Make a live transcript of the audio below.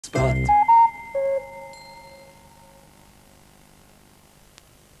Spot.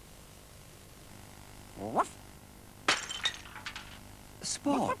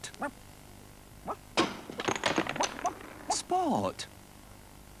 Spot. Spot.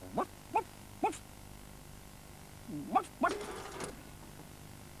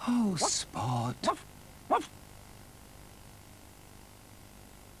 Oh, Spot.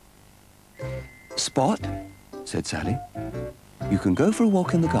 Spot, said Sally, you can go for a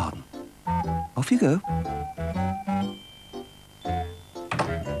walk in the garden. Off you go.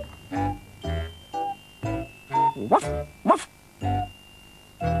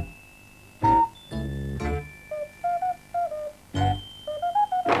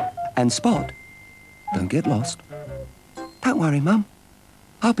 And Spot, don't get lost. Don't worry, Mum.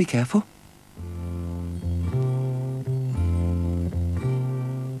 I'll be careful.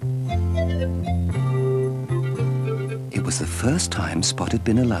 It was the first time Spot had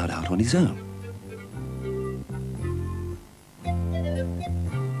been allowed out on his own.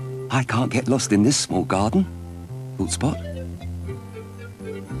 I can't get lost in this small garden, thought Spot.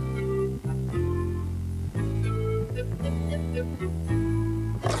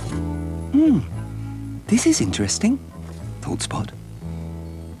 This is interesting, thought Spot.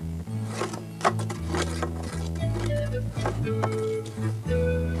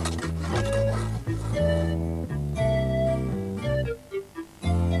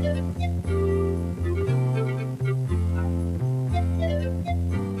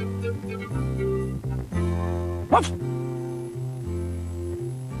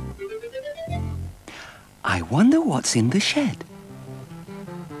 I wonder what's in the shed.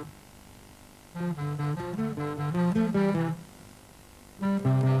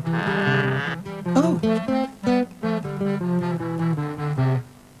 Oh.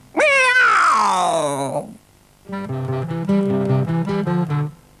 Meow!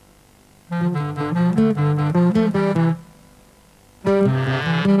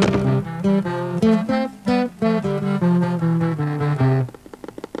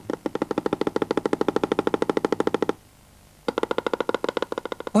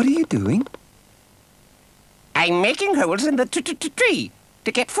 What are you doing? I'm making holes in the tree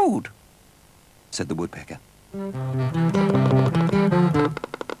to get food, Said the woodpecker.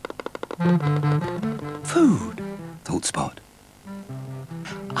 Food, thought Spot.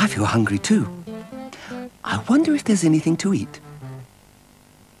 I feel hungry too. I wonder if there's anything to eat.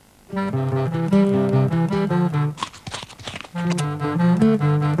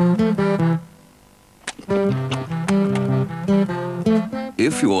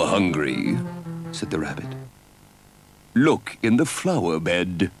 If you're hungry, said the rabbit, look in the flower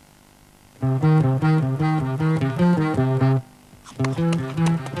bed.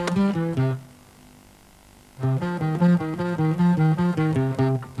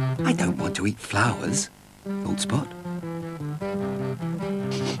 I don't want to eat flowers, thought Spot.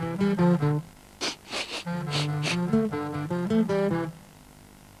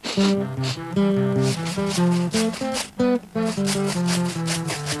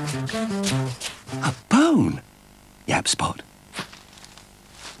 A bone, yapped Spot.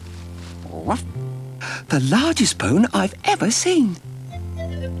 What? The largest bone I've ever seen.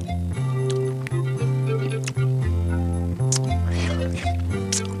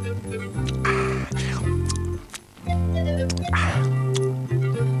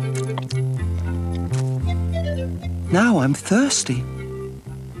 Now I'm thirsty,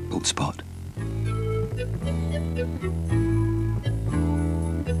 thought Spot.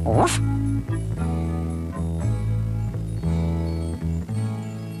 What?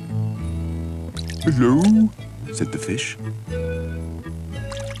 Hello, said the fish.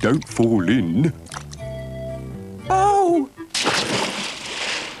 Don't fall in. Oh!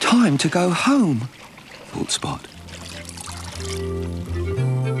 Time to go home, thought Spot.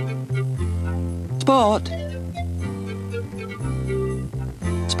 Spot!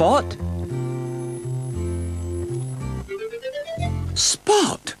 Spot!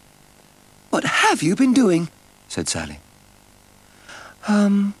 Spot! What have you been doing? Said Sally.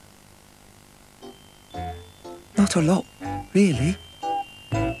 Not a lot, really.